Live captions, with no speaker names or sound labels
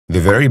The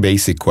very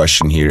basic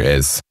question here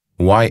is,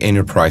 why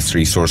enterprise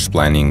resource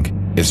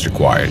planning is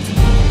required?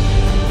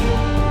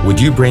 Would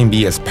your brain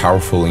be as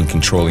powerful in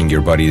controlling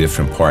your body's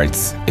different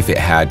parts if it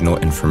had no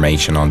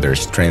information on their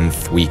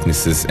strengths,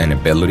 weaknesses, and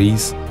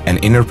abilities? An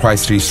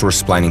enterprise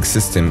resource planning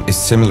system is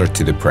similar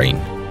to the brain,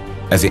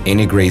 as it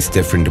integrates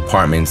different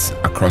departments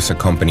across a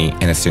company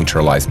in a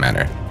centralized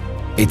manner.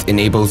 It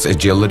enables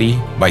agility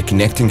by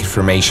connecting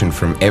information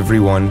from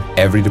everyone,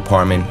 every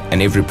department,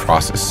 and every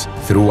process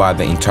throughout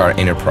the entire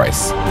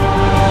enterprise.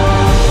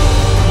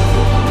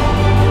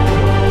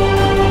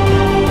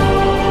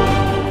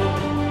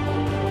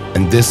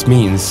 And this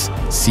means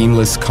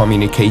seamless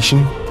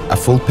communication, a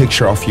full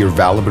picture of your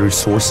valuable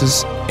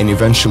resources, and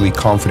eventually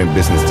confident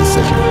business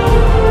decision.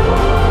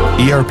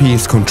 ERP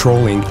is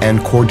controlling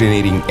and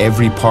coordinating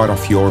every part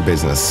of your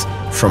business,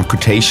 from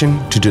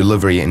quotation to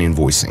delivery and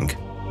invoicing.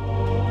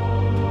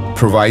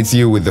 Provides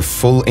you with the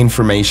full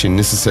information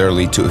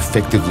necessary to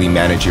effectively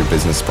manage your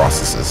business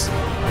processes.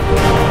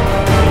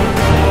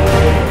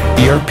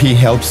 ERP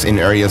helps in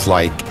areas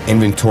like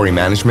inventory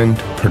management,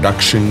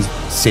 production,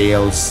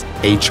 sales,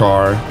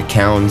 HR,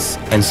 accounts,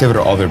 and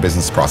several other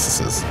business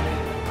processes.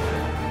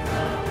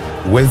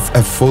 With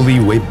a fully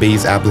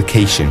web-based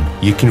application,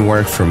 you can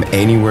work from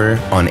anywhere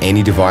on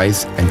any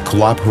device and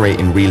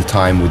collaborate in real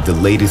time with the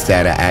latest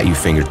data at your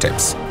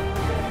fingertips.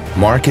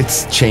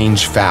 Markets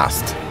change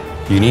fast.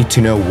 You need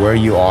to know where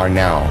you are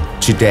now,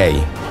 today,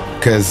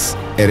 because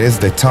it is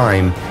the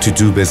time to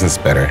do business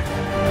better.